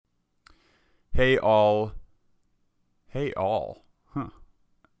Hey all. Hey all. Huh.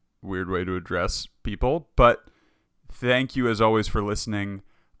 Weird way to address people, but thank you as always for listening.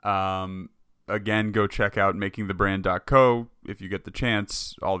 Again, go check out makingthebrand.co if you get the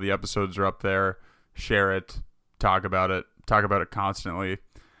chance. All the episodes are up there. Share it. Talk about it. Talk about it constantly.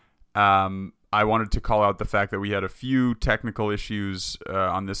 I wanted to call out the fact that we had a few technical issues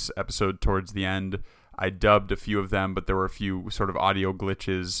on this episode towards the end. I dubbed a few of them, but there were a few sort of audio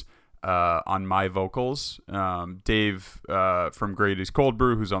glitches on my vocals. Dave from Grady's Cold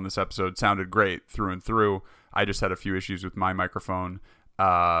Brew, who's on this episode, sounded great through and through. I just had a few issues with my microphone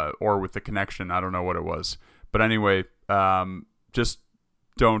or with the connection. I don't know what it was. But anyway, just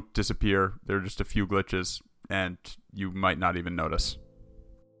don't disappear. There are just a few glitches, and you might not even notice.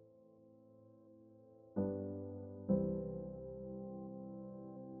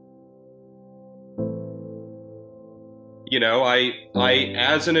 You know, I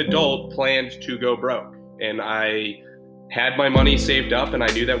as an adult planned to go broke, and I had my money saved up, and I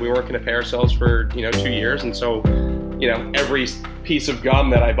knew that we weren't going to pay ourselves for 2 years, and so every piece of gum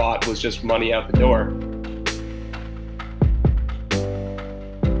that I bought was just money out the door.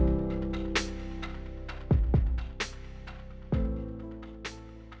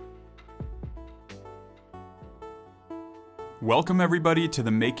 Welcome, everybody, to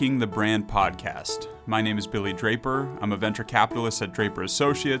the Making the Brand podcast. My name is Billy Draper. I'm a venture capitalist at Draper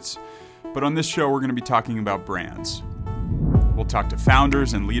Associates, but on this show, we're going to be talking about brands. We'll talk to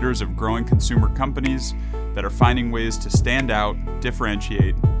founders and leaders of growing consumer companies that are finding ways to stand out,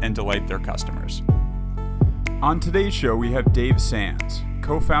 differentiate, and delight their customers. On today's show, we have Dave Sands,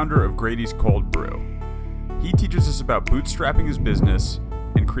 co-founder of Grady's Cold Brew. He teaches us about bootstrapping his business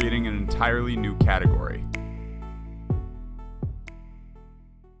and creating an entirely new category.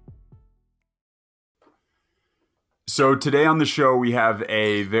 So today on the show, we have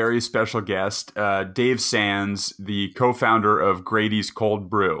a very special guest, Dave Sands, the co-founder of Grady's Cold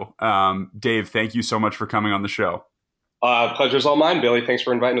Brew. Dave, thank you so much for coming on the show. Pleasure's all mine, Billy. Thanks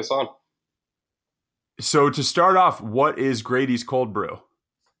for inviting us on. So to start off, what is Grady's Cold Brew?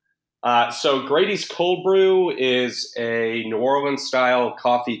 So Grady's Cold Brew is a New Orleans-style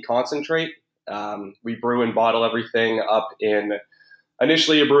coffee concentrate. We brew and bottle everything up in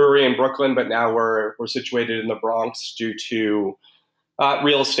initially a brewery in Brooklyn, but now we're situated in the Bronx due to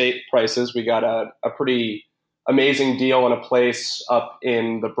real estate prices. We got a pretty amazing deal on a place up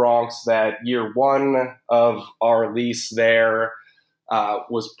in the Bronx that year one of our lease there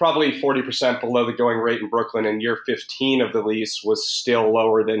was probably 40% below the going rate in Brooklyn, and year 15 of the lease was still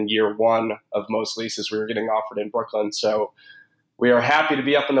lower than year one of most leases we were getting offered in Brooklyn. So we are happy to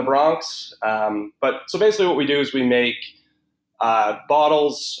be up in the Bronx. But so basically what we do is we make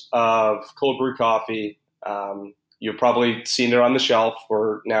bottles of cold brew coffee. You've probably seen it on the shelf.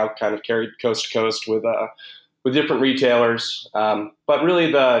 We're now kind of carried coast to coast with different retailers. But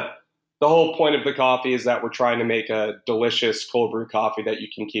really the whole point of the coffee is that we're trying to make a delicious cold brew coffee that you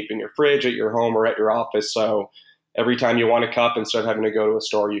can keep in your fridge at your home or at your office. So every time you want a cup, instead of having to go to a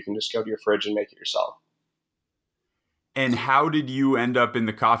store, you can just go to your fridge and make it yourself. And how did you end up in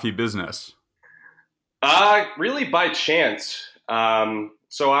the coffee business? Really by chance.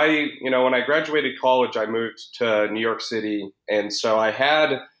 So when I graduated college, I moved to New York City. And so I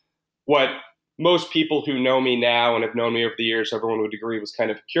had what most people who know me now and have known me over the years, everyone would agree was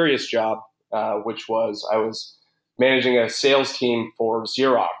kind of a curious job, which was I was managing a sales team for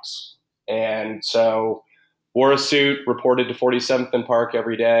Xerox. And so wore a suit, reported to 47th and Park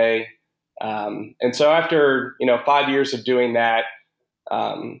every day. And so after, 5 years of doing that,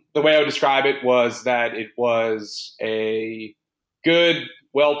 the way I would describe it was that it was a good,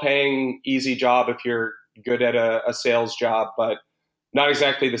 well-paying, easy job if you're good at a sales job, but not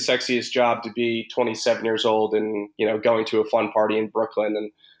exactly the sexiest job to be 27 years old and, going to a fun party in Brooklyn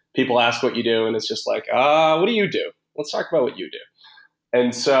and people ask what you do. And it's just like, what do you do? Let's talk about what you do.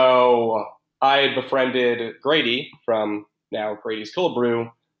 And so I had befriended Grady from now Grady's Cold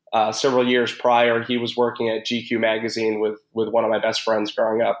Brew. Several years prior, he was working at GQ magazine with one of my best friends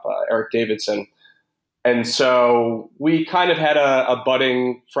growing up, Eric Davidson. And so we kind of had a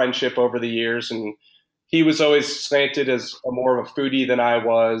budding friendship over the years, and he was always slanted as more of a foodie than I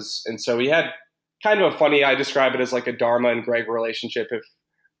was. And so we had kind of a funny, I describe it as like a Dharma and Greg relationship, if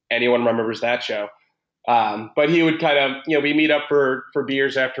anyone remembers that show. But he would kind of, we meet up for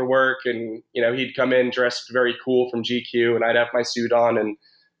beers after work, and, he'd come in dressed very cool from GQ, and I'd have my suit on, and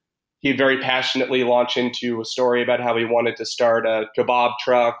he'd very passionately launch into a story about how he wanted to start a kebab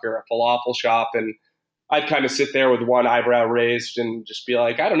truck or a falafel shop. And I'd kind of sit there with one eyebrow raised and just be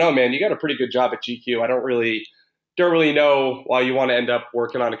like, I don't know, man, you got a pretty good job at GQ. I don't really know why you want to end up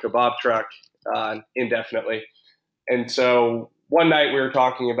working on a kebab truck. indefinitely. And so one night we were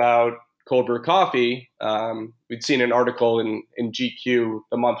talking about cold brew coffee. We'd seen an article in GQ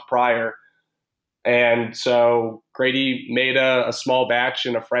the month prior. And so Grady made a small batch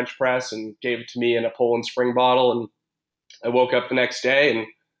in a French press and gave it to me in a Poland Spring bottle. And I woke up the next day and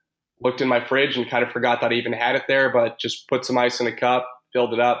looked in my fridge and kind of forgot that I even had it there, but just put some ice in a cup,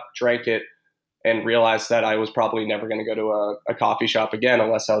 filled it up, drank it, and realized that I was probably never going to go to a coffee shop again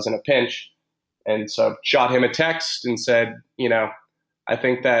unless I was in a pinch. And so shot him a text and said, I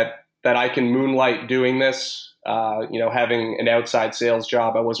think that I can moonlight doing this. Having an outside sales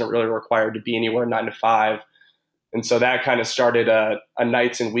job, I wasn't really required to be anywhere 9 to 5. And so that kind of started a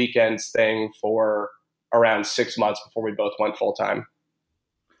nights and weekends thing for around 6 months before we both went full time.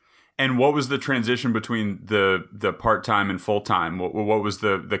 And what was the transition between the part-time and full-time? What was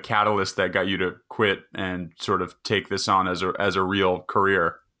the catalyst that got you to quit and sort of take this on as a real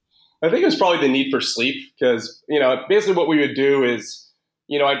career? I think it was probably the need for sleep because, basically what we would do is,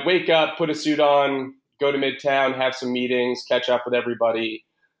 I'd wake up, put a suit on, go to Midtown, have some meetings, catch up with everybody,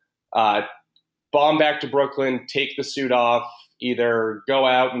 bomb back to Brooklyn, take the suit off, either go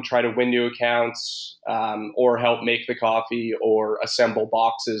out and try to win new accounts or help make the coffee or assemble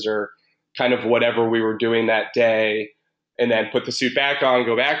boxes or kind of whatever we were doing that day, and then put the suit back on,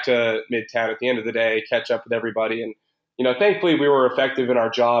 go back to Midtown at the end of the day, catch up with everybody. And, thankfully we were effective in our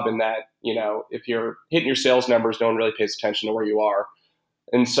job in that, if you're hitting your sales numbers, no one really pays attention to where you are.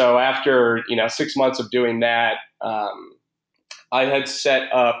 And so after, 6 months of doing that, I had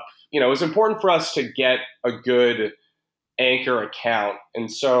set up, it was important for us to get a good anchor account.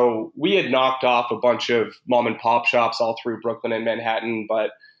 And so we had knocked off a bunch of mom and pop shops all through Brooklyn and Manhattan,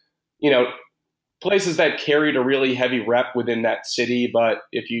 but, places that carried a really heavy rep within that city. But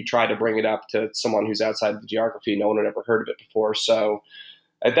if you try to bring it up to someone who's outside the geography, no one had ever heard of it before. So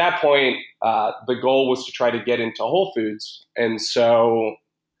at that point, the goal was to try to get into Whole Foods. And so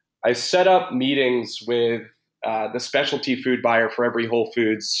I set up meetings with the specialty food buyer for every Whole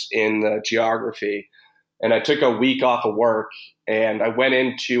Foods in the geography. And I took a week off of work and I went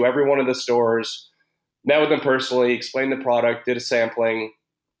into every one of the stores, met with them personally, explained the product, did a sampling.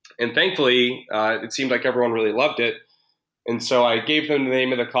 And thankfully, it seemed like everyone really loved it. And so I gave them the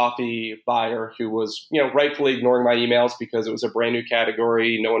name of the coffee buyer who was, rightfully ignoring my emails because it was a brand new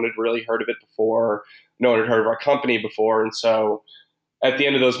category. No one had really heard of it before. No one had heard of our company before. And so at the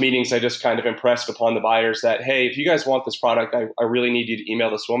end of those meetings, I just kind of impressed upon the buyers that, hey, if you guys want this product, I really need you to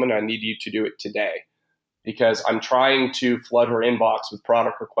email this woman. I need you to do it today because I'm trying to flood her inbox with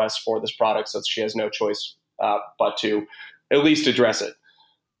product requests for this product so that she has no choice but to at least address it.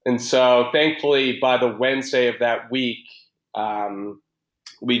 And so thankfully, by the Wednesday of that week,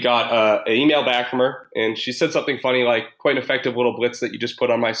 we got an email back from her. And she said something funny like, quite an effective little blitz that you just put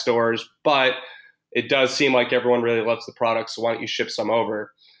on my stores. But it does seem like everyone really loves the product. So why don't you ship some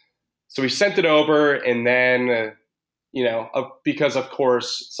over? So we sent it over. And then, because of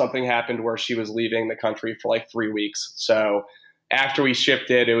course, something happened where she was leaving the country for like 3 weeks. So after we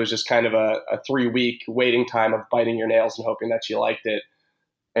shipped it, it was just kind of a 3-week waiting time of biting your nails and hoping that she liked it.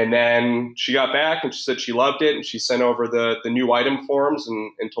 And then she got back and she said she loved it. And she sent over the new item forms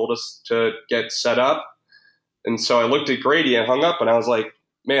and told us to get set up. And so I looked at Grady and hung up and I was like,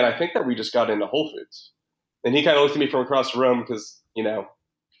 man, I think that we just got into Whole Foods. And he kind of looked at me from across the room because,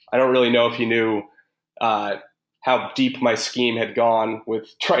 I don't really know if he knew how deep my scheme had gone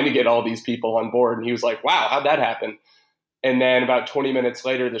with trying to get all these people on board. And he was like, wow, how'd that happen? And then about 20 minutes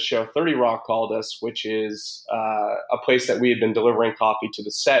later, the show 30 Rock called us, which is a place that we had been delivering coffee to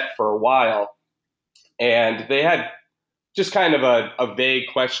the set for a while. And they had just kind of a vague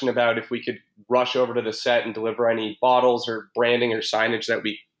question about if we could rush over to the set and deliver any bottles or branding or signage that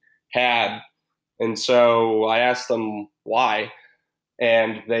we had. And so I asked them why.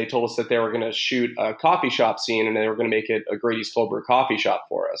 And they told us that they were going to shoot a coffee shop scene and they were going to make it a Grady's Cold Brew coffee shop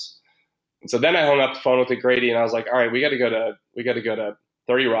for us. And so then I hung up the phone with Grady and I was like, all right, we got to go to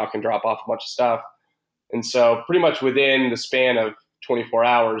 30 Rock and drop off a bunch of stuff. And so pretty much within the span of 24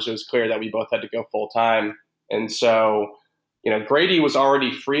 hours, it was clear that we both had to go full time. And so, Grady was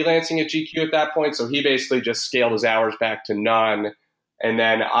already freelancing at GQ at that point. So he basically just scaled his hours back to none. And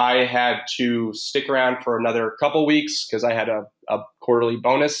then I had to stick around for another couple weeks because I had a quarterly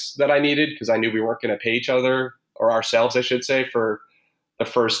bonus that I needed because I knew we weren't going to pay each other or ourselves, I should say, for the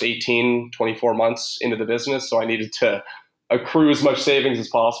first 18, 24 months into the business. So I needed to accrue as much savings as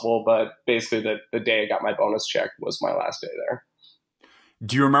possible. But basically the day I got my bonus check was my last day there.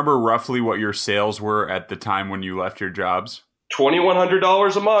 Do you remember roughly what your sales were at the time when you left your jobs?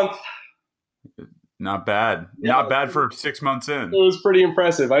 $2,100 a month. Not bad. Yeah, Not bad for 6 months in. it was pretty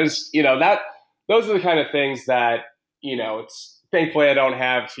impressive. I just, those are the kind of things that, it's thankfully I don't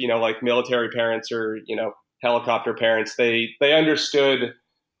have, like military parents or, helicopter parents. They understood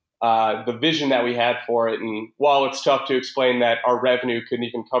the vision that we had for it. And while it's tough to explain that our revenue couldn't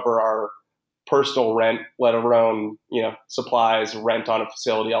even cover our personal rent, let alone, supplies, rent on a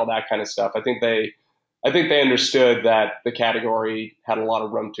facility, all that kind of stuff, I think they understood that the category had a lot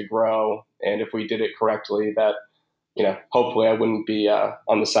of room to grow. And if we did it correctly, that, hopefully I wouldn't be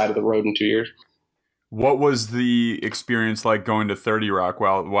on the side of the road in 2 years. What was the experience like going to 30 Rock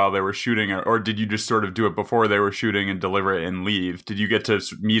while they were shooting, or did you just sort of do it before they were shooting and deliver it and leave? Did you get to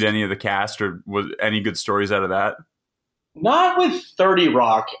meet any of the cast, or was any good stories out of that? Not with 30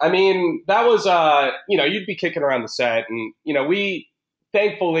 Rock. I mean, that was, you'd be kicking around the set. And, we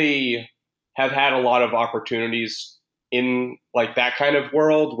thankfully have had a lot of opportunities in like that kind of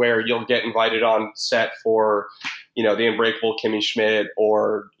world where you'll get invited on set for, the Unbreakable Kimmy Schmidt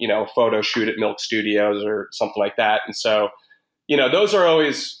or, a photo shoot at Milk Studios or something like that. And so, those are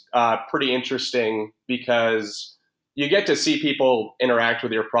always pretty interesting because you get to see people interact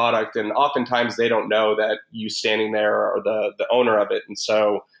with your product, and oftentimes they don't know that you standing there are the owner of it. And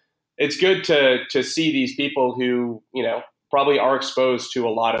so it's good to see these people who, probably are exposed to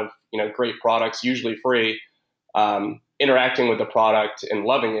a lot of, great products, usually free, interacting with the product and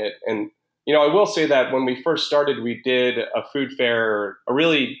loving it. And, I will say that when we first started, we did a food fair, a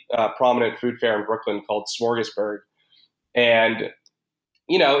really prominent food fair in Brooklyn called Smorgasburg. And,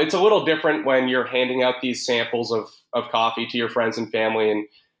 it's a little different when you're handing out these samples of coffee to your friends and family, and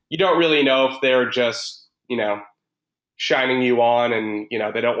you don't really know if they're just, shining you on and,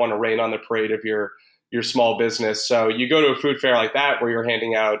 they don't want to rain on the parade of your small business. So you go to a food fair like that where you're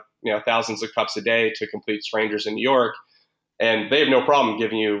handing out, thousands of cups a day to complete strangers in New York, and they have no problem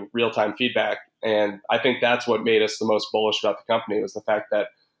giving you real-time feedback. And I think that's what made us the most bullish about the company, was the fact that,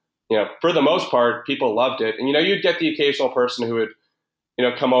 for the most part, people loved it. And, you'd get the occasional person who would,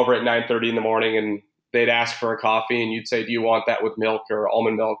 come over at 9:30 in the morning and they'd ask for a coffee, and you'd say, do you want that with milk or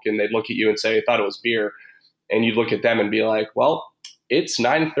almond milk? And they'd look at you and say, I thought it was beer. And you'd look at them and be like, well, it's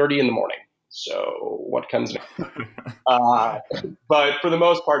 9:30 in the morning, so what comes next? But for the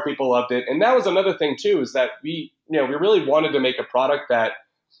most part, people loved it. And that was another thing too, is that we really wanted to make a product that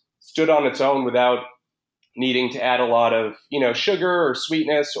stood on its own without needing to add a lot of, sugar or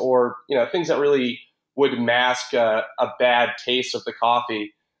sweetness or, things that really would mask a bad taste of the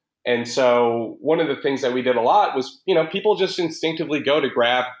coffee. And so one of the things that we did a lot was, people just instinctively go to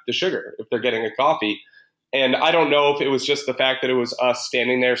grab the sugar if they're getting a coffee. And I don't know if it was just the fact that it was us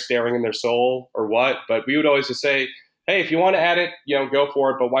standing there staring in their soul or what, but we would always just say, hey, if you want to add it, go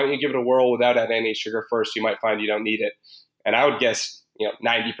for it, but why don't you give it a whirl without adding any sugar first? You might find you don't need it. And I would guess,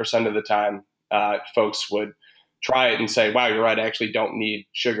 90% of the time, folks would try it and say, wow, you're right, I actually don't need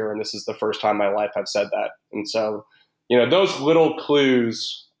sugar. And this is the first time in my life I've said that. And so, those little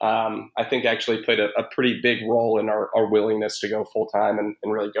clues, I think actually played a pretty big role in our willingness to go full time and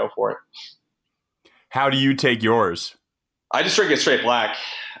really go for it. How do you take yours? I just drink it straight black.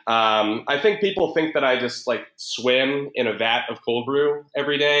 I think people think that I just like swim in a vat of cold brew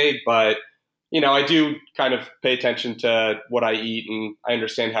every day, but I do kind of pay attention to what I eat, and I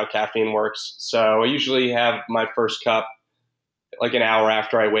understand how caffeine works. So I usually have my first cup like an hour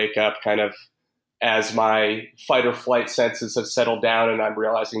after I wake up, kind of as my fight or flight senses have settled down and I'm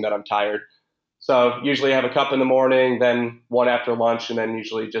realizing that I'm tired. So usually I have a cup in the morning, then one after lunch, and then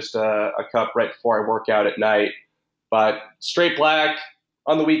usually just a cup right before I work out at night. But straight black.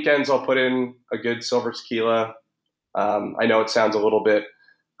 On the weekends, I'll put in a good silver tequila. I know it sounds a little bit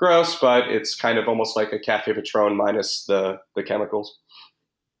gross, but it's kind of almost like a Cafe Patron minus the chemicals.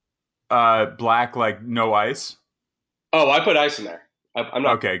 Black, like no ice? Oh, I put ice in there. I'm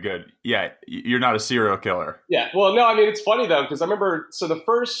not. Okay, good. Yeah, you're not a serial killer. Yeah. Well, no, I mean, it's funny though, because I remember, so the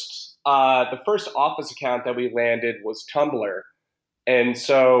first office account that we landed was Tumblr. And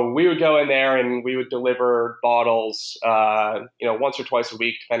so we would go in there and we would deliver bottles, once or twice a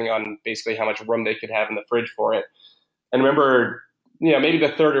week, depending on basically how much room they could have in the fridge for it. And I remember, maybe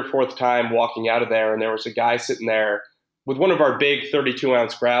the third or fourth time walking out of there, and there was a guy sitting there with one of our big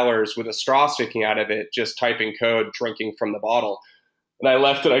 32-ounce growlers with a straw sticking out of it, just typing code, drinking from the bottle. And I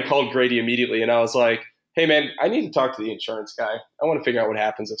left and I called Grady immediately, and I was like, hey, man, I need to talk to the insurance guy. I want to figure out what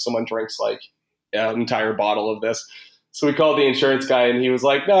happens if someone drinks like an entire bottle of this. So we called the insurance guy, and he was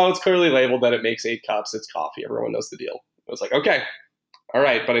like, no, it's clearly labeled that it makes 8 cups. It's coffee. Everyone knows the deal. I was like, okay, all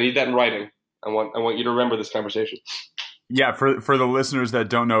right, but I need that in writing. I want you to remember this conversation. Yeah, for the listeners that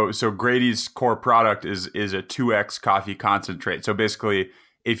don't know, so Grady's core product is a 2X coffee concentrate. So basically,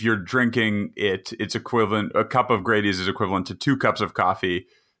 if you're drinking it, it's equivalent. A cup of Grady's is equivalent to 2 cups of coffee.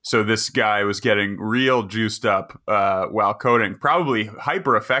 So this guy was getting real juiced up while coding, probably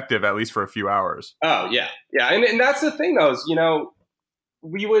hyper effective, at least for a few hours. Oh yeah, yeah, and that's the thing though, is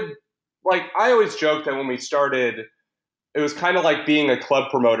we would like I always joke that when we started, it was kind of like being a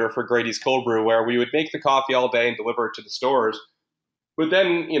club promoter for Grady's Cold Brew, where we would make the coffee all day and deliver it to the stores. But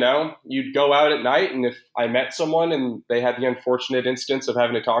then, you'd go out at night, and if I met someone and they had the unfortunate instance of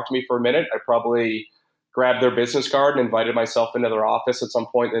having to talk to me for a minute, I probably grabbed their business card and invited myself into their office at some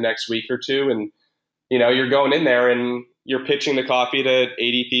point in the next week or two. And, you're going in there and you're pitching the coffee to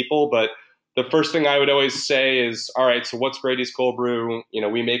 80 people. But the first thing I would always say is, all right, so what's Grady's Cold Brew?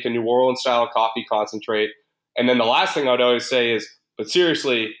 We make a New Orleans style coffee concentrate. And then the last thing I would always say is, but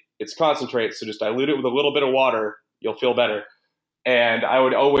seriously, it's concentrate. So just dilute it with a little bit of water. You'll feel better. And I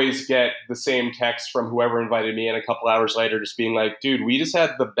would always get the same text from whoever invited me in a couple hours later, just being like, dude, we just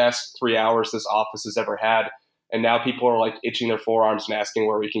had the best 3 hours this office has ever had. And now people are like itching their forearms and asking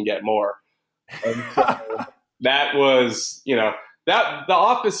where we can get more. And so that was, that the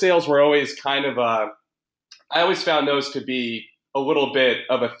office sales were always kind of I always found those to be a little bit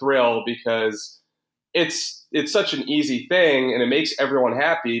of a thrill, because it's such an easy thing and it makes everyone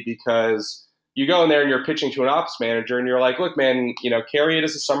happy, because you go in there and you're pitching to an office manager and you're like, look, man, carry it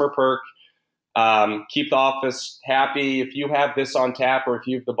as a summer perk. Keep the office happy. If you have this on tap, or if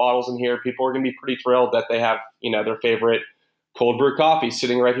you have the bottles in here, people are going to be pretty thrilled that they have, their favorite cold brew coffee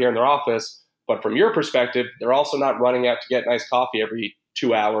sitting right here in their office. But from your perspective, they're also not running out to get nice coffee every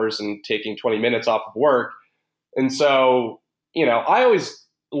 2 hours and taking 20 minutes off of work. And so, I always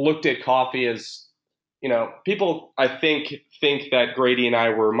looked at coffee as, people, I think that Grady and I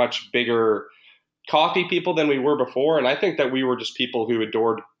were much bigger coffee people than we were before. And I think that we were just people who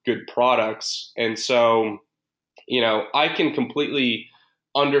adored good products. And so, I can completely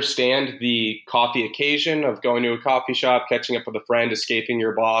understand the coffee occasion of going to a coffee shop, catching up with a friend, escaping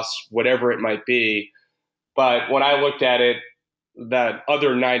your boss, whatever it might be. But when I looked at it, that other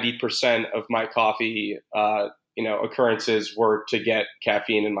 90% of my coffee, occurrences were to get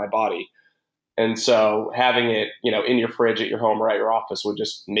caffeine in my body. And so having it, in your fridge at your home or at your office would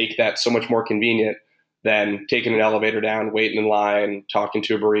just make that so much more convenient than taking an elevator down, waiting in line, talking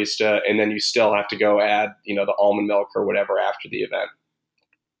to a barista, and then you still have to go add, the almond milk or whatever after the event.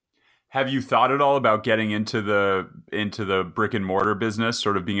 Have you thought at all about getting into the brick and mortar business,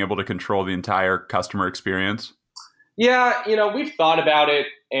 sort of being able to control the entire customer experience? Yeah, we've thought about it,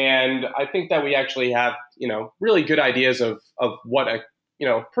 and I think that we actually have, really good ideas of what a,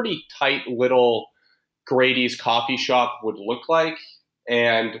 pretty tight little Grady's coffee shop would look like.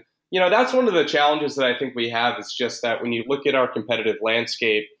 And, that's one of the challenges that I think we have, is just that when you look at our competitive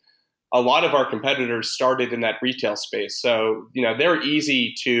landscape, a lot of our competitors started in that retail space. So, they're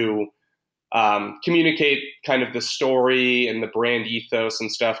easy to communicate kind of the story and the brand ethos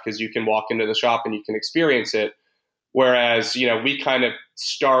and stuff, because you can walk into the shop and you can experience it. Whereas, we kind of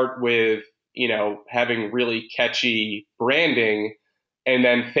start with, having really catchy branding. And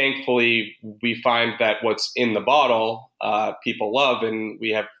then thankfully we find that what's in the bottle, people love, and we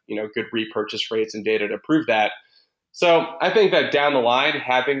have, good repurchase rates and data to prove that. So I think that down the line,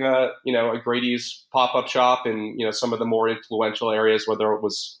 having a Grady's pop-up shop in, some of the more influential areas, whether it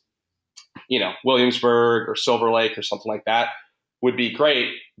was, Williamsburg or Silver Lake or something like that, would be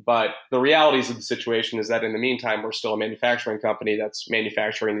great. But the realities of the situation is that in the meantime, we're still a manufacturing company that's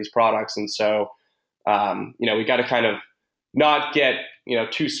manufacturing these products. And so, we got to kind of not get,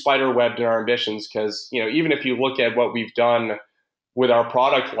 too spider-webbed in our ambitions, because, even if you look at what we've done with our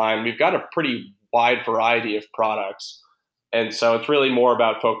product line, we've got a pretty wide variety of products. And so it's really more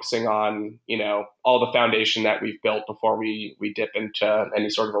about focusing on, all the foundation that we've built before we dip into any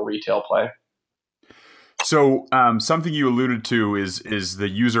sort of a retail play. So something you alluded to is the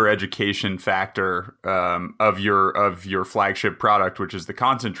user education factor of your flagship product, which is the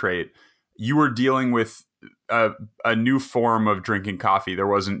concentrate. You were dealing with a new form of drinking coffee. There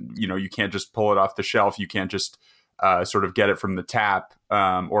wasn't, you can't just pull it off the shelf. You can't just sort of get it from the tap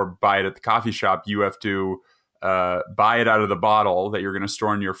or buy it at the coffee shop. You have to buy it out of the bottle that you're going to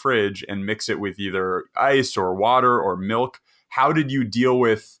store in your fridge and mix it with either ice or water or milk. How did you deal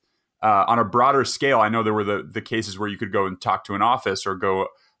with, on a broader scale? I know there were the cases where you could go and talk to an office or go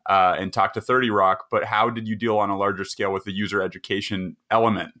and talk to 30 Rock, but how did you deal on a larger scale with the user education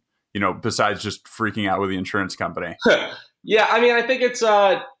element, besides just freaking out with the insurance company? Yeah, I mean, I think it's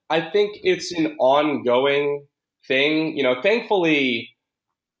an ongoing thing. Thankfully,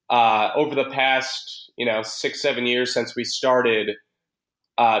 over the past 6-7 years since we started,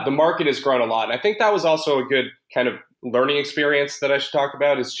 the market has grown a lot, and I think that was also a good kind of learning experience that I should talk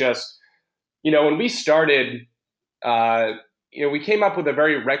about is just, when we started, uh, we came up with a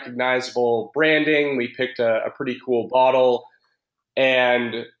very recognizable branding. We picked a pretty cool bottle.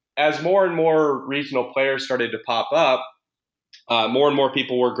 And as more and more regional players started to pop up, more and more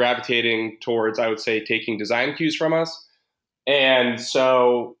people were gravitating towards, I would say, taking design cues from us. And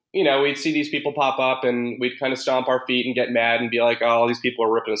so, we'd see these people pop up and we'd kind of stomp our feet and get mad and be like, oh, all these people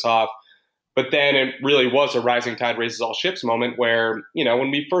are ripping us off. But then it really was a rising tide raises all ships moment where,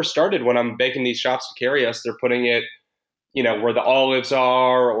 when we first started, when I'm begging these shops to carry us, they're putting it, where the olives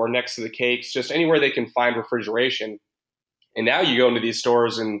are or next to the cakes, just anywhere they can find refrigeration. And now you go into these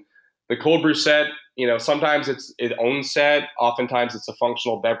stores and the cold brew set, sometimes it's its own set. Oftentimes it's a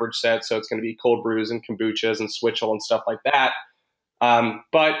functional beverage set. So it's going to be cold brews and kombuchas and switchel and stuff like that.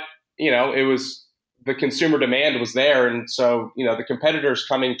 But, it was the consumer demand was there. And so, the competitors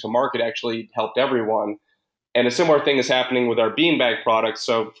coming to market actually helped everyone. And a similar thing is happening with our beanbag products.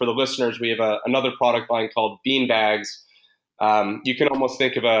 So for the listeners, we have another product line called Beanbags. You can almost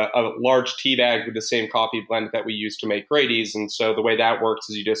think of a large tea bag with the same coffee blend that we use to make Grady's. And so the way that works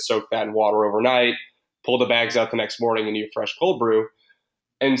is you just soak that in water overnight, pull the bags out the next morning, and you have fresh cold brew.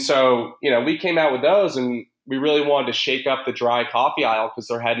 And so, we came out with those and we really wanted to shake up the dry coffee aisle because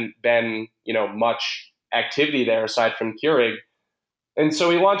there hadn't been, much activity there aside from Keurig. And so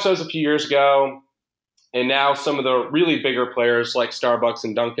we launched those a few years ago. And now some of the really bigger players like Starbucks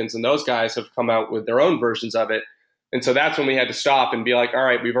and Dunkin's and those guys have come out with their own versions of it. And so that's when we had to stop and be like, all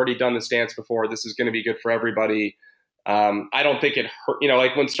right, we've already done this dance before. This is going to be good for everybody. I don't think it hurt.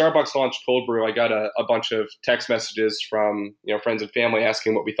 Like when Starbucks launched cold brew, I got a bunch of text messages from, friends and family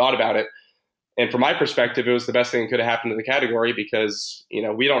asking what we thought about it. And from my perspective, it was the best thing that could have happened to the category because,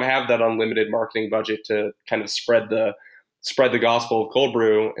 we don't have that unlimited marketing budget to kind of spread the gospel of cold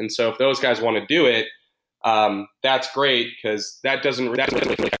brew. And so if those guys want to do it, that's great because that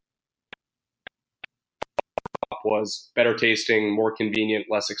was better tasting, more convenient,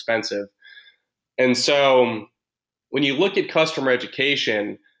 less expensive. And so when you look at customer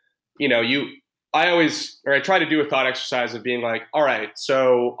education, I try to do a thought exercise of being like, all right,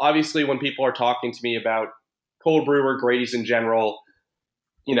 so obviously when people are talking to me about cold brew or Grady's in general,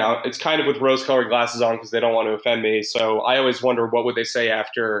 it's kind of with rose-colored glasses on because they don't want to offend me. So I always wonder what would they say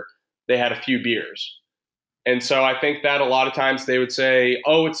after they had a few beers. And so I think that a lot of times they would say,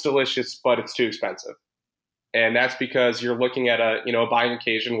 oh, it's delicious, but it's too expensive. And that's because you're looking at a buying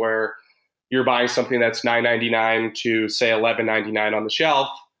occasion where you're buying something that's $9.99 to say $11.99 on the shelf.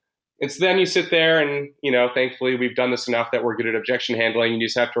 It's then you sit there and, thankfully we've done this enough that we're good at objection handling. You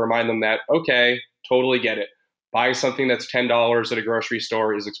just have to remind them that, okay, totally get it. Buying something that's $10 at a grocery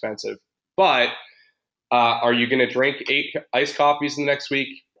store is expensive. But are you going to drink 8 iced coffees in the next week?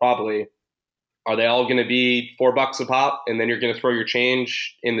 Probably. Are they all going to be $4 a pop and then you're going to throw your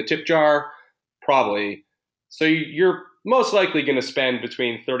change in the tip jar? Probably. So you're most likely going to spend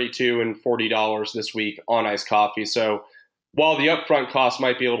between $32 and $40 this week on iced coffee. So while the upfront cost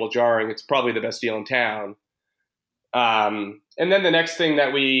might be a little jarring, it's probably the best deal in town. And then the next thing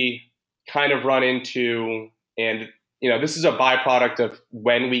that we kind of run into, and this is a byproduct of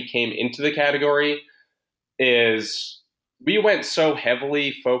when we came into the category, is we went so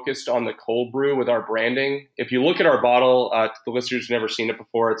heavily focused on the cold brew with our branding. If you look at our bottle, the listeners who've never seen it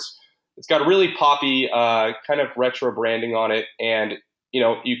before, it's got a really poppy kind of retro branding on it, and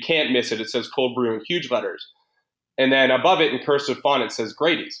you can't miss it. It says cold brew in huge letters, and then above it in cursive font it says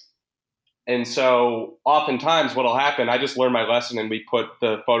Grady's. And so oftentimes what'll happen, I just learned my lesson and we put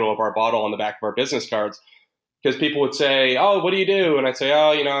the photo of our bottle on the back of our business cards because people would say, oh, what do you do? And I'd say,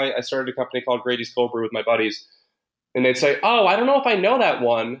 oh, I started a company called Grady's Cold Brew with my buddies. And they'd say, oh, I don't know if I know that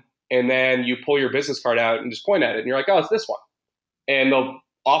one. And then you pull your business card out and just point at it and you're like, oh, it's this one. And they'll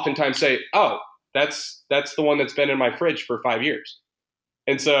oftentimes say, oh, that's the one that's been in my fridge for 5 years.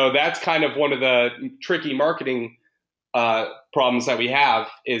 And so that's kind of one of the tricky marketing problems that we have,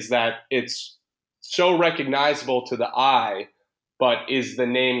 is that it's so recognizable to the eye, but is the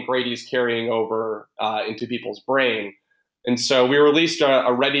name Grady's carrying over into people's brain? And so we released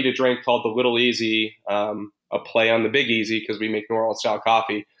a ready to drink called the Little Easy, a play on the Big Easy because we make New Orleans style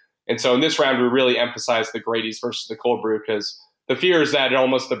coffee. And so in this round, we really emphasize the Grady's versus the cold brew because the fear is that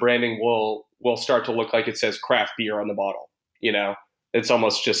almost the branding will start to look like it says craft beer on the bottle. It's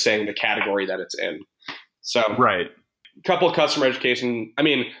almost just saying the category that it's in. So right. A couple of customer education. I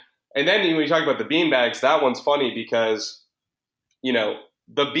mean, and then when you talk about the beanbags, that one's funny because,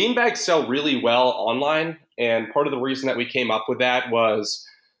 the beanbags sell really well online. And part of the reason that we came up with that was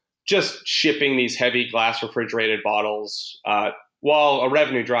just shipping these heavy glass refrigerated bottles, while a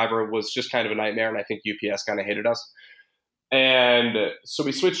revenue driver was just kind of a nightmare. And I think UPS kind of hated us. And so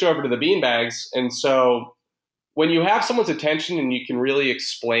we switched over to the bean bags. And so when you have someone's attention and you can really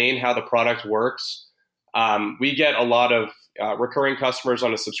explain how the product works, we get a lot of recurring customers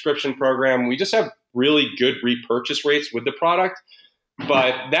on a subscription program. We just have really good repurchase rates with the product.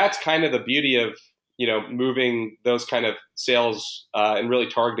 But that's kind of the beauty of moving those kind of sales and really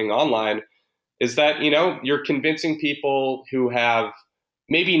targeting online, is that you're convincing people who have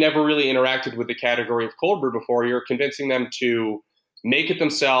maybe never really interacted with the category of cold brew before. You're convincing them to make it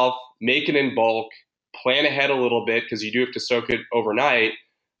themselves, make it in bulk, plan ahead a little bit because you do have to soak it overnight,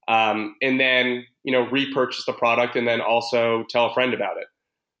 and then repurchase the product and then also tell a friend about it.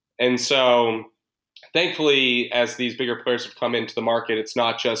 And so thankfully, as these bigger players have come into the market, it's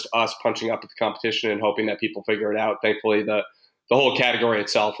not just us punching up at the competition and hoping that people figure it out. Thankfully, the whole category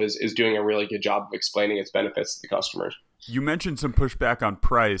itself is doing a really good job of explaining its benefits to the customers. You mentioned some pushback on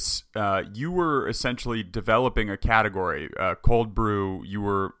price. You were essentially developing a category, cold brew. You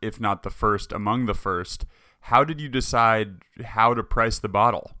were, if not the first, among the first. How did you decide how to price the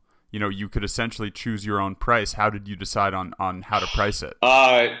bottle? You could essentially choose your own price. How did you decide on how to price it?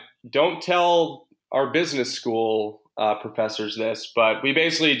 Don't tell our business school professors this, but we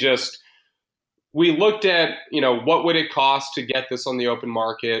basically we looked at, what would it cost to get this on the open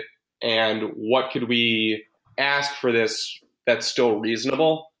market and what could we ask for this that's still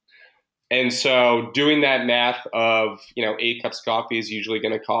reasonable. And so doing that math of, 8 cups of coffee is usually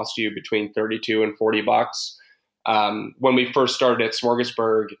going to cost you between 32 and $40. When we first started at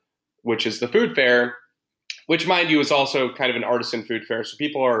Smorgasburg, which is the food fair, which mind you is also kind of an artisan food fair. So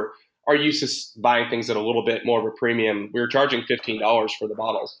people are used to buying things at a little bit more of a premium. We were charging $15 for the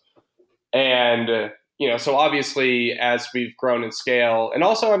bottles. And, so obviously as we've grown in scale, and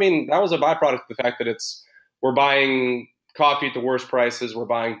also, that was a byproduct of the fact that we're buying coffee at the worst prices, we're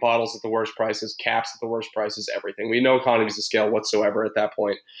buying bottles at the worst prices, caps at the worst prices, everything. We know economies of scale whatsoever at that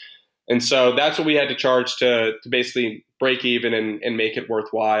point. And so that's what we had to charge to basically break even and make it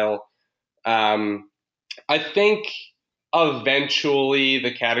worthwhile. I think eventually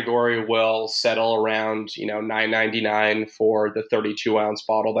the category will settle around, $9.99 for the 32-ounce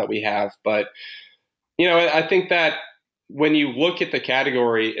bottle that we have. But, I think that when you look at the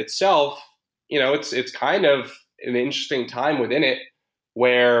category itself, it's kind of an interesting time within it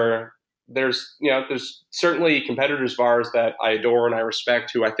where there's certainly competitors of ours that I adore and I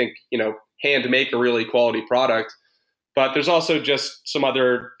respect who I think, hand make a really quality product. But there's also just some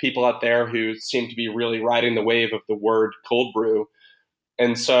other people out there who seem to be really riding the wave of the word cold brew.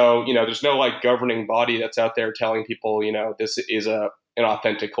 And so, there's no governing body that's out there telling people, this is an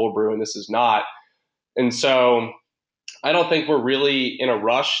authentic cold brew and this is not. And so I don't think we're really in a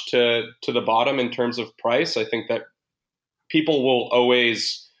rush to the bottom in terms of price. I think that people will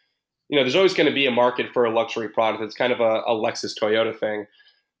always, there's always going to be a market for a luxury product. It's kind of a Lexus Toyota thing.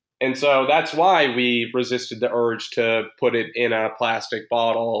 And so that's why we resisted the urge to put it in a plastic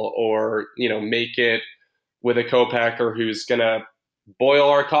bottle or, make it with a co-packer who's going to boil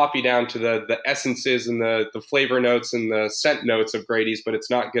our coffee down to the essences and the flavor notes and the scent notes of Grady's, but it's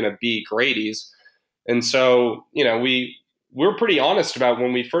not going to be Grady's. And so, we're pretty honest about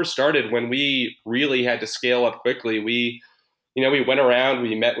when we first started, when we really had to scale up quickly, we went around,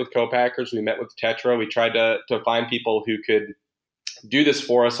 we met with co-packers, we met with Tetra, we tried to find people who could do this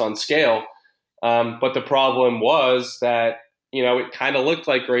for us on scale. But the problem was that, it kind of looked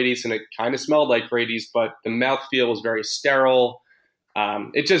like Grady's and it kind of smelled like Grady's, but the mouthfeel was very sterile.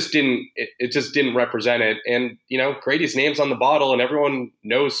 It just didn't represent it. And, Grady's name's on the bottle and everyone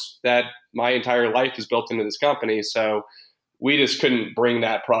knows that my entire life is built into this company. So we just couldn't bring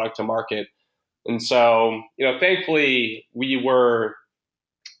that product to market. And so, thankfully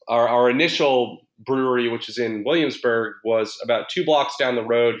our initial brewery, which is in Williamsburg, was about 2 blocks down the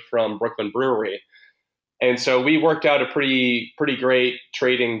road from Brooklyn Brewery. And so we worked out a pretty great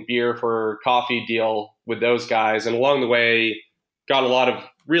trading beer for coffee deal with those guys. And along the way, got a lot of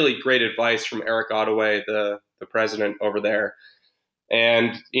really great advice from Eric Ottaway, the president over there.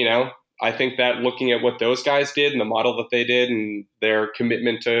 And, I think that looking at what those guys did and the model that they did and their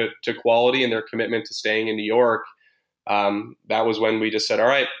commitment to quality and their commitment to staying in New York, that was when we just said, all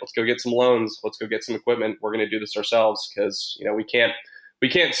right, let's go get some loans. Let's go get some equipment. We're going to do this ourselves because, we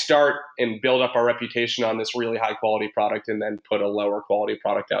can't start and build up our reputation on this really high quality product and then put a lower quality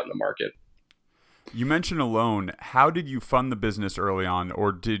product out in the market. You mentioned a loan. How did you fund the business early on?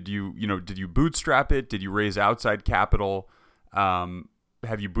 Or did you bootstrap it? Did you raise outside capital?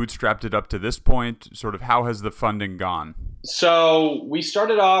 Have you bootstrapped it up to this point? Sort of how has the funding gone? So we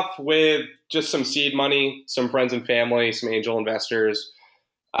started off with just some seed money, some friends and family, some angel investors.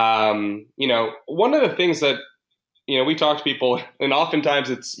 One of the things that, we talk to people, and oftentimes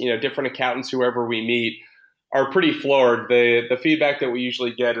it's, different accountants, whoever we meet, are pretty floored. The feedback that we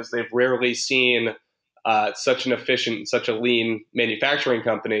usually get is they've rarely seen such an efficient, such a lean manufacturing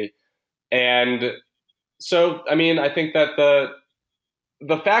company. And so, I mean, I think that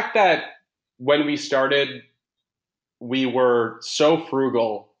the fact that when we started, we were so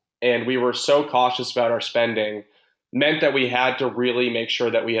frugal and we were so cautious about our spending meant that we had to really make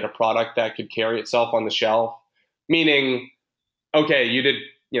sure that we had a product that could carry itself on the shelf. Meaning, okay, you did,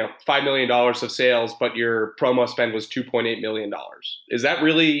 $5 million of sales, but your promo spend was $2.8 million. Is that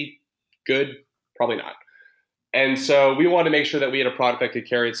really good? Probably not. And so we wanted to make sure that we had a product that could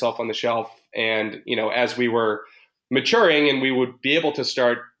carry itself on the shelf. And, as we were maturing and we would be able to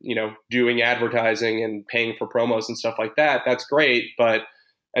start, doing advertising and paying for promos and stuff like that, that's great. But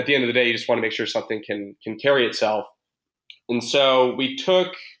at the end of the day, you just want to make sure something can carry itself. And so we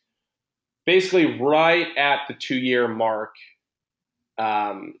took basically right at the 2-year mark.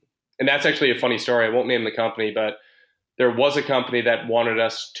 And that's actually a funny story. I won't name the company, but there was a company that wanted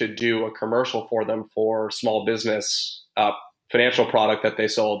us to do a commercial for them for small business financial product that they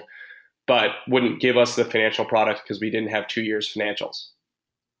sold, but wouldn't give us the financial product because we didn't have 2 years financials,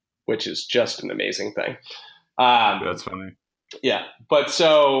 which is just an amazing thing. That's funny. Yeah. But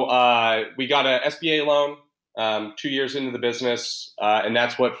so we got an SBA loan 2 years into the business, and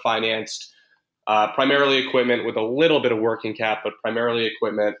that's what financed primarily equipment with a little bit of working cap, but primarily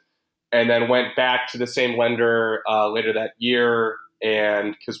equipment. And then went back to the same lender later that year,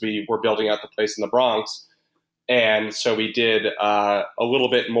 and because we were building out the place in the Bronx. And so we did a little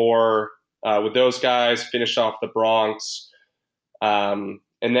bit more with those guys, finished off the Bronx. And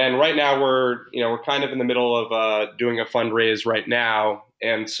then right now we're kind of in the middle of doing a fundraise right now.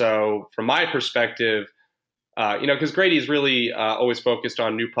 And so from my perspective, because Grady's really always focused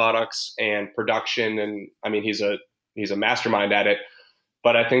on new products and production. And I mean, he's a mastermind at it.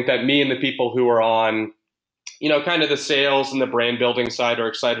 But I think that me and the people who are on, kind of the sales and the brand building side are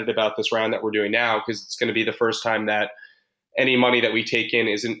excited about this round that we're doing now, because it's going to be the first time that any money that we take in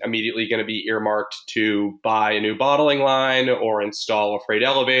isn't immediately going to be earmarked to buy a new bottling line or install a freight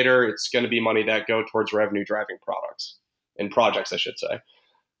elevator. It's going to be money that go towards revenue driving products and projects, I should say.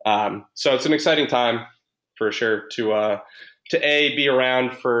 So it's an exciting time for sure to be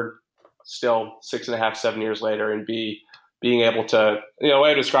around for still 6.5, 7 years later, and being able to, the way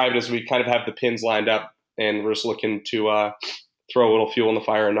I describe it is we kind of have the pins lined up and we're just looking to throw a little fuel in the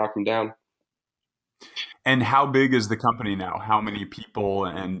fire and knock them down. And how big is the company now? How many people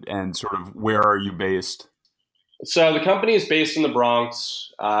and sort of where are you based? So the company is based in the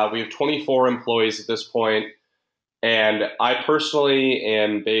Bronx. We have 24 employees at this point, and I personally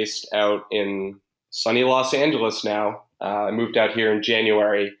am based out in sunny Los Angeles now. I moved out here in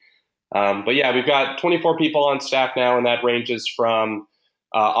January. But yeah, we've got 24 people on staff now, and that ranges from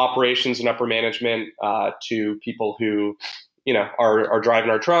operations and upper management to people who, are driving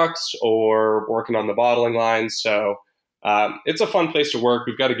our trucks or working on the bottling lines. So it's a fun place to work.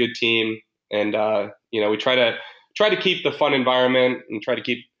 We've got a good team, and we try to keep the fun environment and try to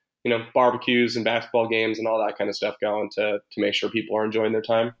keep barbecues and basketball games and all that kind of stuff going to make sure people are enjoying their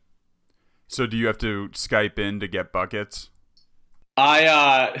time. So do you have to Skype in to get buckets?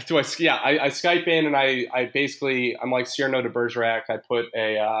 I Skype in, and I basically, I'm like Cyrano de Bergerac. I put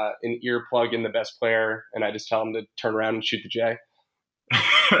an earplug in the best player, and I just tell him to turn around and shoot the J.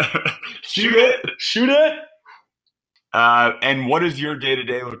 Shoot it. And what does your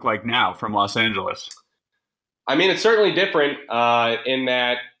day-to-day look like now from Los Angeles? I mean, it's certainly different in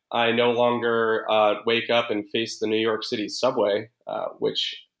that I no longer wake up and face the New York City subway,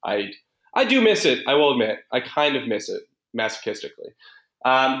 which I do miss it. I will admit, I kind of miss it. Masochistically.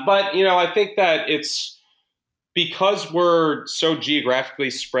 But, I think that it's because we're so geographically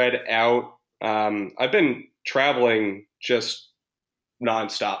spread out. I've been traveling just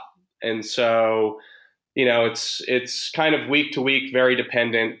nonstop. And so, it's kind of week to week, very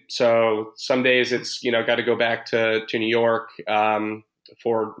dependent. So some days it's, got to go back to New York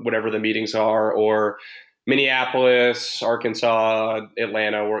for whatever the meetings are, or Minneapolis, Arkansas,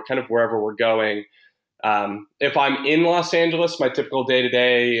 Atlanta, or kind of wherever we're going. If I'm in Los Angeles, my typical day to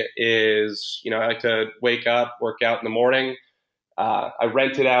day is, I like to wake up, work out in the morning. I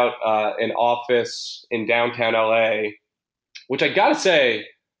rented out an office in downtown LA, which I gotta say,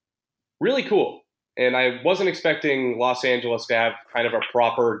 really cool. And I wasn't expecting Los Angeles to have kind of a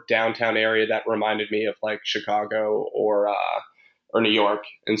proper downtown area that reminded me of like Chicago or New York.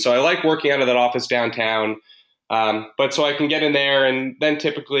 And so I like working out of that office downtown. But so I can get in there, and then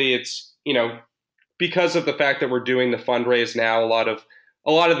typically it's, because of the fact that we're doing the fundraise now, a lot of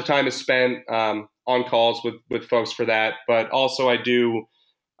the time is spent on on calls with folks for that, but also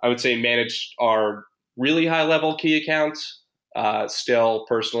I would say, manage our really high level key accounts. Still,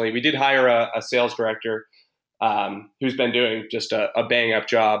 personally, we did hire a sales director who's been doing just a bang up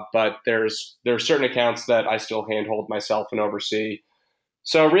job, but there's certain accounts that I still handhold myself and oversee.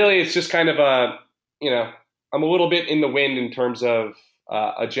 So really, it's just kind of I'm a little bit in the wind in terms of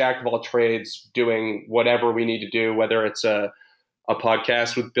a jack of all trades, doing whatever we need to do, whether it's a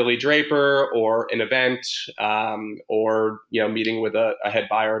podcast with Billy Draper or an event, or meeting with a head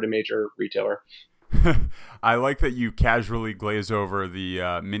buyer at a major retailer. I like that you casually glaze over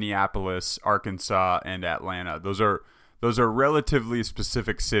the Minneapolis, Arkansas, and Atlanta. Those are relatively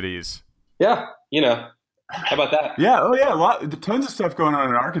specific cities. Yeah, how about that? Yeah. Oh, yeah. Tons of stuff going on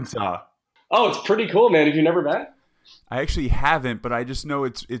in Arkansas. Oh, it's pretty cool, man. Have you never been? I actually haven't, but I just know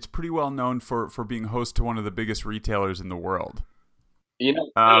it's pretty well known for being host to one of the biggest retailers in the world.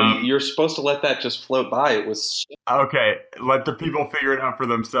 You're supposed to let that just float by. It was okay. Let the people figure it out for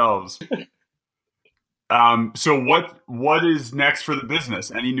themselves. So what is next for the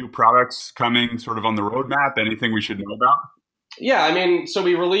business? Any new products coming sort of on the roadmap? Anything we should know about? Yeah, I mean, so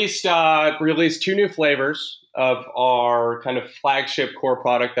we released two new flavors of our kind of flagship core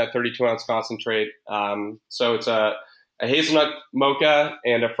product, that 32-ounce concentrate. So it's a hazelnut mocha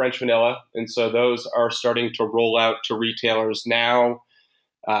and a French vanilla, and so those are starting to roll out to retailers now.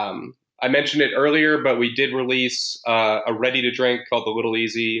 I mentioned it earlier, but we did release a ready-to-drink called the Little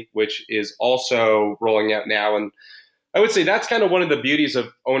Easy, which is also rolling out now. And I would say that's kind of one of the beauties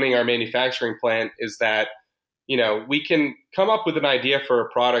of owning our manufacturing plant, is that we can come up with an idea for a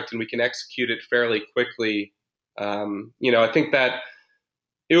product and we can execute it fairly quickly. I think that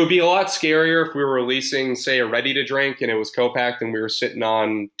it would be a lot scarier if we were releasing, say, a ready-to-drink and it was co-packed and we were sitting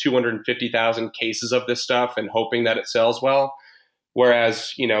on 250,000 cases of this stuff and hoping that it sells well.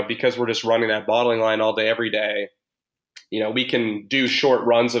 Whereas, because we're just running that bottling line all day, every day, we can do short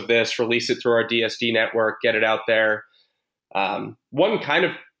runs of this, release it through our DSD network, get it out there. One kind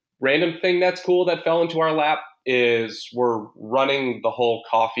of random thing that's cool that fell into our lap is we're running the whole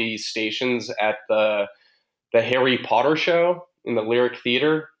coffee stations at the Harry Potter show in the Lyric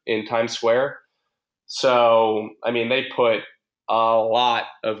Theater in Times Square. So, I mean, they put a lot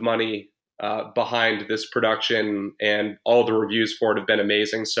of money behind this production, and all the reviews for it have been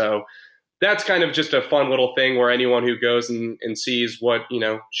amazing. So that's kind of just a fun little thing where anyone who goes and sees what,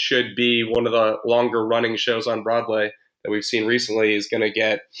 should be one of the longer running shows on Broadway that we've seen recently is going to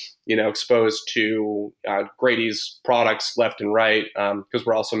get, exposed to Grady's products left and right, because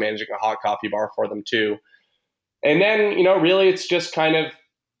we're also managing a hot coffee bar for them too. And then, really it's just kind of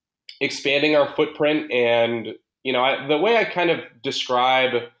expanding our footprint. And, the way I kind of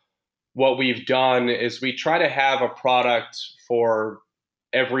describe what we've done is we try to have a product for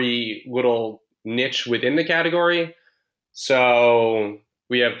every little niche within the category. So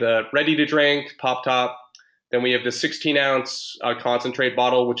we have the ready to drink pop top. Then we have the 16-ounce concentrate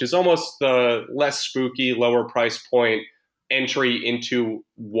bottle, which is almost the less spooky, lower price point entry into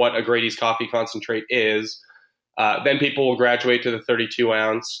what a Grady's coffee concentrate is. Then people will graduate to the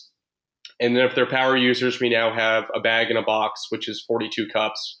 32-ounce. And then if they're power users, we now have a bag in a box, which is 42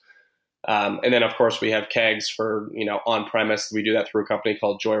 cups. And then, of course, we have kegs for, on-premise. We do that through a company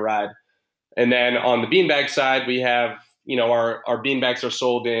called Joyride. And then on the beanbag side, we have, our beanbags are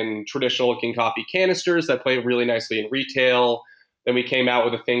sold in traditional-looking coffee canisters that play really nicely in retail. Then we came out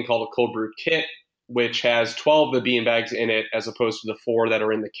with a thing called a cold brew kit, which has 12 of the beanbags in it as opposed to the 4 that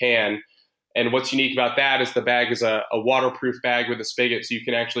are in the can. And what's unique about that is the bag is a waterproof bag with a spigot, so you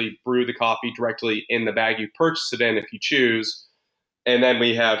can actually brew the coffee directly in the bag you purchase it in if you choose. And then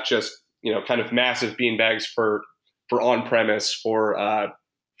we have just kind of massive bean bags for on premise for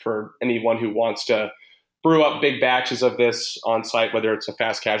anyone who wants to brew up big batches of this on site, whether it's a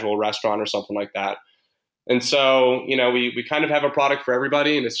fast casual restaurant or something like that. And so, we kind of have a product for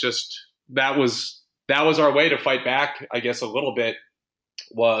everybody, and it's just that was our way to fight back, I guess, a little bit.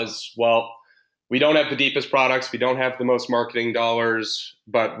 We don't have the deepest products, we don't have the most marketing dollars,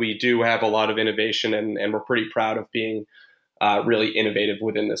 but we do have a lot of innovation, and we're pretty proud of being really innovative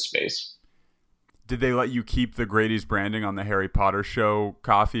within this space. Did they let you keep the Grady's branding on the Harry Potter show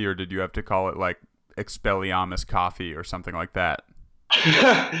coffee, or did you have to call it like Expelliarmus coffee or something like that?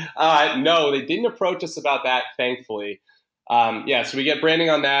 No, they didn't approach us about that, thankfully. So we get branding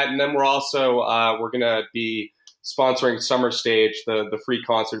on that, and then we're also we're going to be sponsoring Summer Stage, the free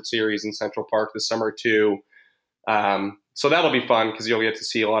concert series in Central Park this summer too. So that'll be fun because you'll get to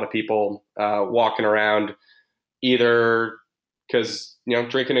see a lot of people walking around, either because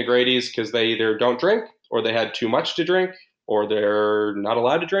drinking at Grady's because they either don't drink or they had too much to drink or they're not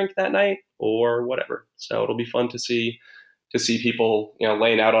allowed to drink that night or whatever. So it'll be fun to see people,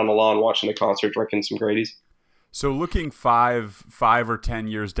 laying out on the lawn, watching the concert, drinking some Grady's. So looking 5 or 10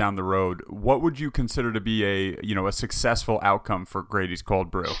 years down the road, what would you consider to be a successful outcome for Grady's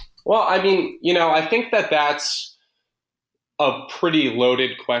Cold Brew? Well, I mean, I think that that's a pretty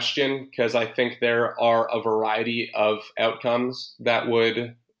loaded question because I think there are a variety of outcomes that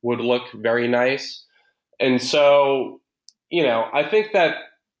would look very nice. And so, I think that,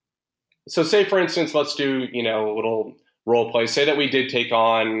 so say for instance, let's do, a little role play. Say that we did take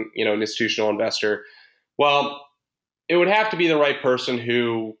on, an institutional investor. Well, it would have to be the right person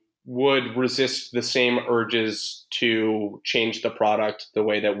who would resist the same urges to change the product the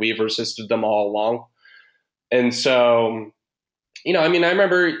way that we've resisted them all along. And so, I mean, I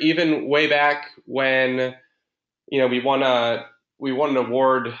remember even way back when, we won an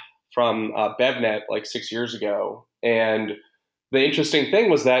award from BevNet like 6 years ago. And the interesting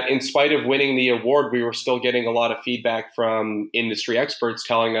thing was that in spite of winning the award, we were still getting a lot of feedback from industry experts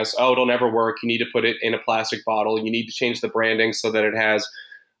telling us, oh, it'll never work. You need to put it in a plastic bottle. You need to change the branding so that it has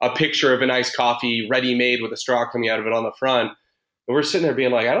a picture of an iced coffee ready-made with a straw coming out of it on the front. And we're sitting there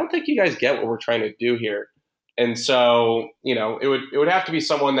being like, I don't think you guys get what we're trying to do here. And so, it would have to be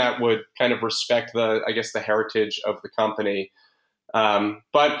someone that would kind of respect the heritage of the company. But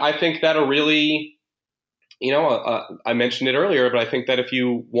I think that'll really, I mentioned it earlier, but I think that if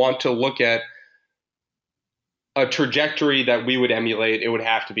you want to look at a trajectory that we would emulate, it would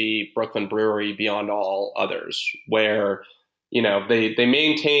have to be Brooklyn Brewery beyond all others, where, they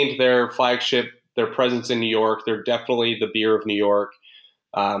maintained their flagship, their presence in New York. They're definitely the beer of New York.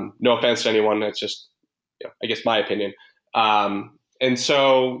 No offense to anyone. That's just, I guess, my opinion. And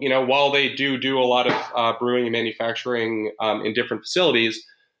so, while they do a lot of brewing and manufacturing in different facilities,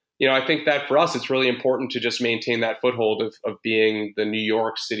 I think that for us, it's really important to just maintain that foothold of being the New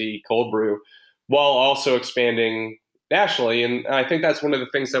York City cold brew while also expanding nationally. And I think that's one of the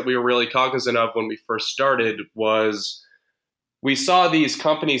things that we were really cognizant of when we first started was we saw these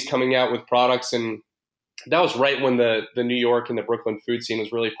companies coming out with products, and that was right when the New York and the Brooklyn food scene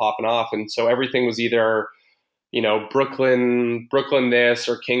was really popping off. And so everything was either, Brooklyn this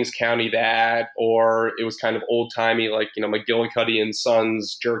or Kings County that, or it was kind of old timey, like, McGillicuddy and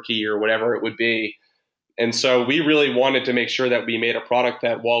Sons jerky or whatever it would be. And so we really wanted to make sure that we made a product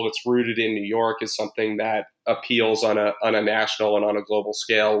that, while it's rooted in New York, is something that appeals on a national and on a global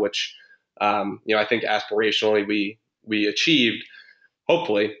scale, which, I think aspirationally we achieved,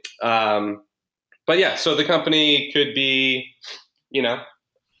 hopefully. But yeah, so the company could be,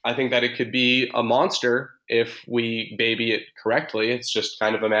 I think that it could be a monster if we baby it correctly. It's just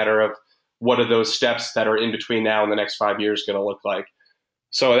kind of a matter of what are those steps that are in between now and the next 5 years going to look like.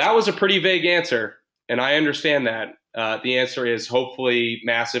 So that was a pretty vague answer, and I understand that. The answer is hopefully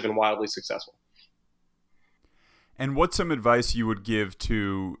massive and wildly successful. And what's some advice you would give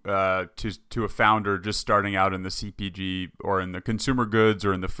to a founder just starting out in the CPG or in the consumer goods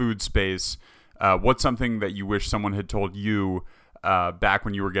or in the food space? What's something that you wish someone had told you back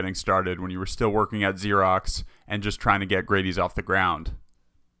when you were getting started, when you were still working at Xerox and just trying to get Grady's off the ground?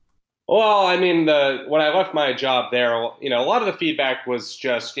 Well, I mean, when I left my job there, a lot of the feedback was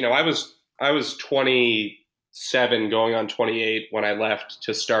just, I was 27 going on 28 when I left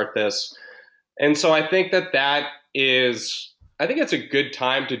to start this. And so I think I think it's a good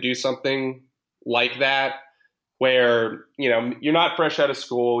time to do something like that, where, you're not fresh out of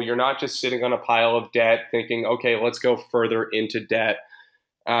school. You're not just sitting on a pile of debt thinking, okay, let's go further into debt.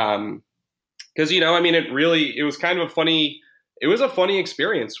 Because, it was kind of it was a funny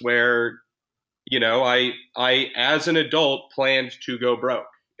experience where, I as an adult planned to go broke,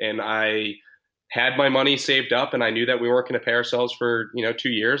 and I had my money saved up, and I knew that we weren't going to pay ourselves for, 2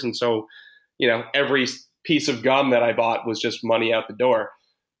 years. And so, every piece of gum that I bought was just money out the door.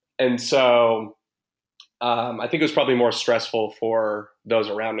 And so, I think it was probably more stressful for those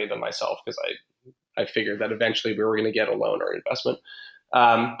around me than myself, because I figured that eventually we were going to get a loan or investment.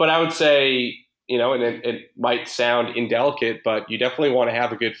 But I would say, and it might sound indelicate, but you definitely want to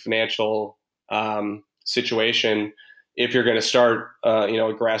have a good financial situation if you're going to start, a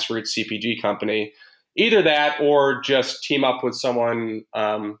grassroots CPG company. Either that, or just team up with someone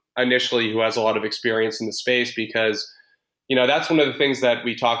initially who has a lot of experience in the space, because, that's one of the things that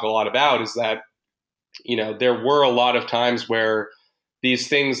we talk a lot about is that, there were a lot of times where these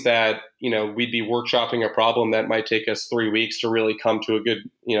things that, we'd be workshopping a problem that might take us 3 weeks to really come to a good,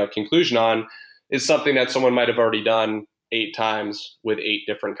 conclusion on, is something that someone might have already done 8 times with 8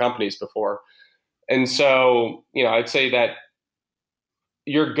 different companies before. And so, I'd say that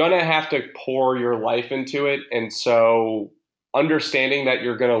you're going to have to pour your life into it. And so, understanding that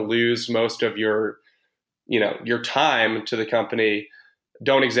you're going to lose most of your, your time to the company.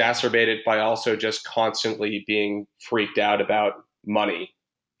 Don't exacerbate it by also just constantly being freaked out about money,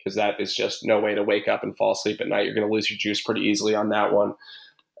 because that is just no way to wake up and fall asleep at night. You're going to lose your juice pretty easily on that one.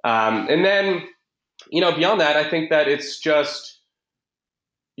 And then, beyond that, I think that it's just,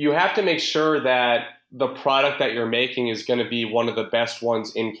 you have to make sure that the product that you're making is going to be one of the best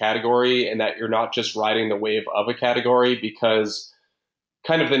ones in category, and that you're not just riding the wave of a category, because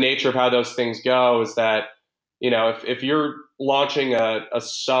kind of the nature of how those things go is that, if you're launching a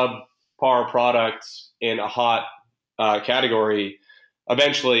subpar product in a hot category,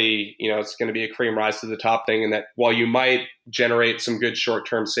 eventually, it's going to be a cream rise to the top thing. And that while you might generate some good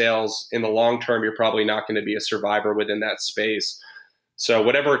short-term sales, in the long term, you're probably not going to be a survivor within that space. So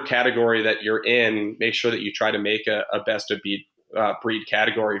whatever category that you're in, make sure that you try to make a best of breed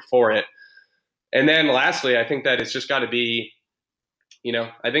category for it. And then lastly, I think that it's just got to be,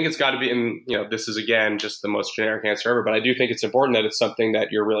 I think it's got to be, and this is again just the most generic answer ever, but I do think it's important that it's something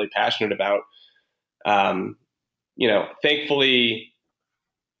that you're really passionate about. Thankfully,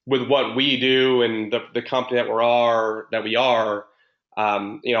 with what we do and the company that we are,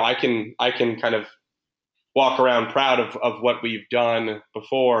 I can kind of walk around proud of what we've done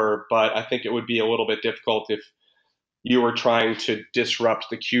before, but I think it would be a little bit difficult if you were trying to disrupt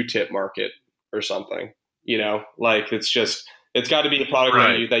the Q-tip market or something. It's got to be a product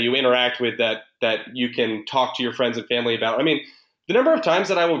Right. that you interact with, that you can talk to your friends and family about. I mean, the number of times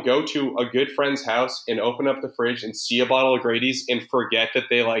that I will go to a good friend's house and open up the fridge and see a bottle of Grady's and forget that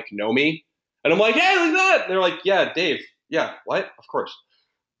they know me. And I'm like, hey, look at that. And they're like, yeah, Dave. Yeah. What? Of course.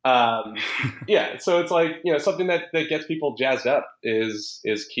 Yeah. So it's something that gets people jazzed up is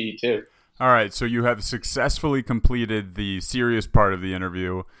key too. All right, so you have successfully completed the serious part of the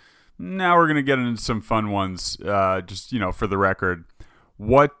interview. Now we're going to get into some fun ones, just, for the record.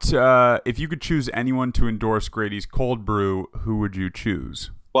 What, if you could choose anyone to endorse Grady's Cold Brew, who would you choose?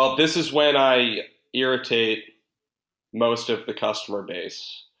 Well, this is when I irritate most of the customer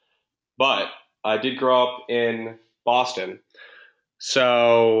base. But I did grow up in Boston.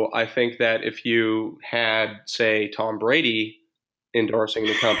 So I think that if you had, say, Tom Brady endorsing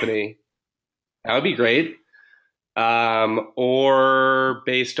the company, that would be great. Or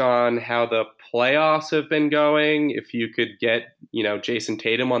based on how the playoffs have been going, if you could get, Jason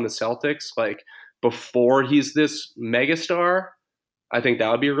Tatum on the Celtics, before he's this megastar, I think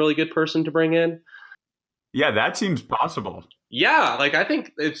that would be a really good person to bring in. Yeah, that seems possible. Yeah, I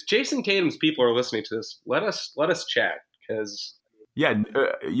think if Jason Tatum's people are listening to this, let us chat, because Yeah,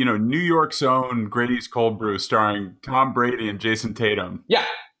 New York's own Grady's Cold Brew starring Tom Brady and Jason Tatum. yeah.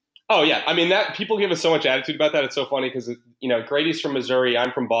 Oh yeah, I mean, that people give us so much attitude about that. It's so funny because Grady's from Missouri,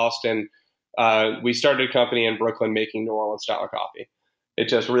 I'm from Boston. We started a company in Brooklyn making New Orleans style coffee. It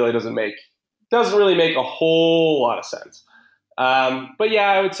just really doesn't really make a whole lot of sense. But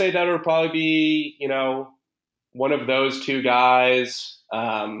yeah, I would say that would probably be one of those two guys.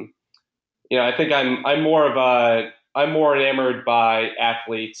 I think I'm more enamored by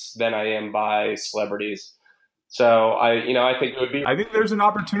athletes than I am by celebrities. So I think it would be. I think there's an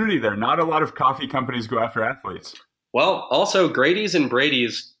opportunity there. Not a lot of coffee companies go after athletes. Well, also Grady's and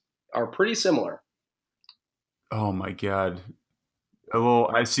Brady's are pretty similar. Oh my God.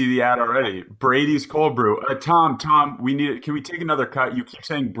 I see the ad already. Brady's Cold Brew. Tom, we need it. Can we take another cut? You keep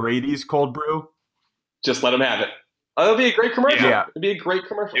saying Brady's Cold Brew. Just let them have it. It'll be a great commercial. Yeah. It'd be a great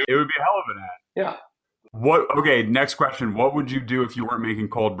commercial. It would be a hell of an ad. Yeah. Okay, next question. What would you do if you weren't making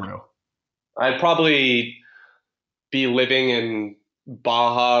cold brew? I'd probably be living in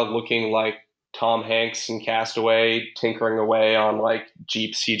Baja looking like Tom Hanks in Castaway, tinkering away on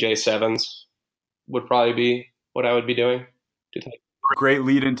Jeep CJ7s would probably be what I would be doing. Great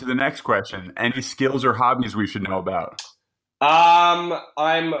lead into the next question. Any skills or hobbies we should know about? I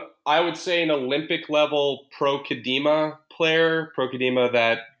would say an Olympic level Pro Kadima player. Pro Kadima,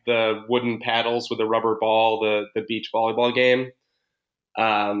 that the wooden paddles with a rubber ball, the beach volleyball game.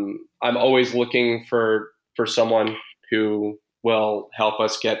 I'm always looking for someone who will help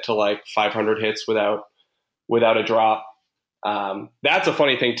us get to 500 hits without a drop. That's a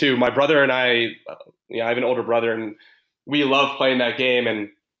funny thing too. My brother and I have an older brother, and we love playing that game. And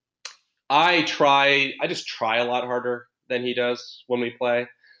I just try a lot harder than he does when we play.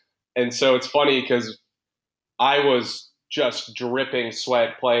 And so it's funny because I was just dripping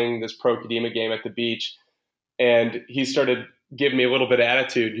sweat playing this Pro Kadima game at the beach, and he started giving me a little bit of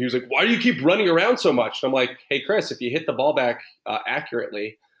attitude. He was like, "Why do you keep running around so much?" And I'm like, "Hey, Chris, if you hit the ball back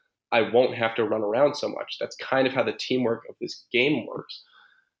accurately, I won't have to run around so much. That's kind of how the teamwork of this game works."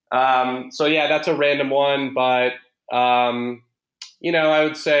 So yeah, that's a random one, but I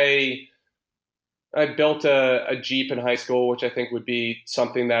would say I built a Jeep in high school, which I think would be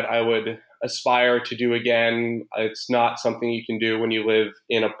something that I would aspire to do again. It's not something you can do when you live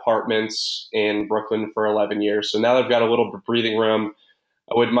in apartments in Brooklyn for 11 years. So now that I've got a little breathing room,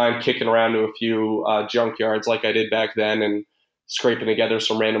 I wouldn't mind kicking around to a few junkyards like I did back then and scraping together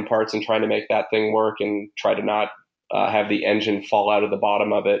some random parts and trying to make that thing work and try to not have the engine fall out of the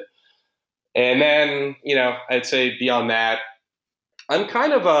bottom of it. And then, I'd say beyond that, I'm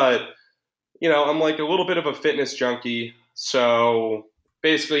kind of I'm like a little bit of a fitness junkie. So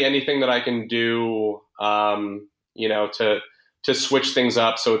basically anything that I can do, to switch things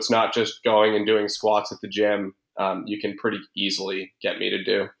up so it's not just going and doing squats at the gym, you can pretty easily get me to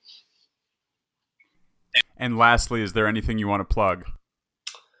do. And lastly, is there anything you want to plug?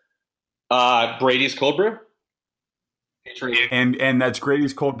 Brady's Cold Brew. And that's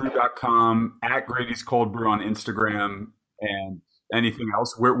Grady'sColdBrew.com, at Grady's Cold Brew on Instagram, and anything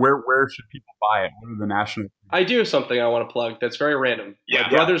else? Where should people buy it? What are the national? I do have something I want to plug that's very random. My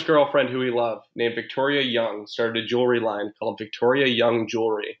brother's girlfriend, who we love, named Victoria Young, started a jewelry line called Victoria Young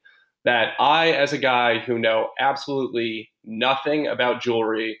Jewelry. That I, as a guy who know absolutely nothing about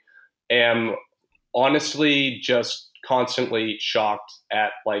jewelry, am honestly just constantly shocked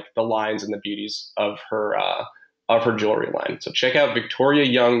at like the lines and the beauties of her jewelry line. So check out Victoria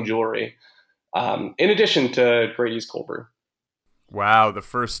Young Jewelry. In addition to Grady's Cold Brew. Wow, the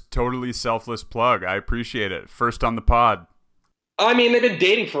first totally selfless plug. I appreciate it. First on the pod. I mean, they've been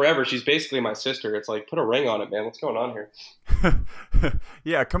dating forever. She's basically my sister. It's like, put a ring on it, man. What's going on here?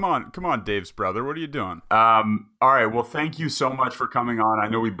 Yeah, come on, Dave's brother. What are you doing? All right, well, thank you so much for coming on. I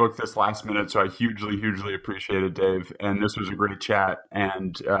know we booked this last minute, so I hugely appreciate it, Dave. And this was a great chat.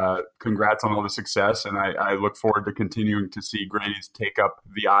 And congrats on all the success. And I look forward to continuing to see Grady's take up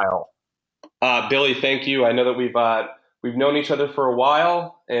the aisle. Billy, thank you. I know that we've known each other for a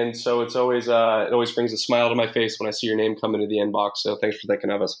while, and so it's always it always brings a smile to my face when I see your name come into the inbox. So thanks for thinking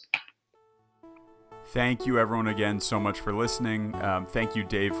of us. Thank you, everyone, again so much for listening. Thank you,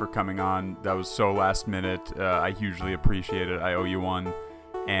 Dave, for coming on. That was so last minute. I hugely appreciate it. I owe you one.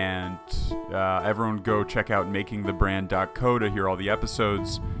 And everyone go check out makingthebrand.co to hear all the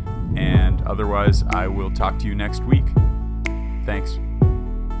episodes. And otherwise, I will talk to you next week. Thanks.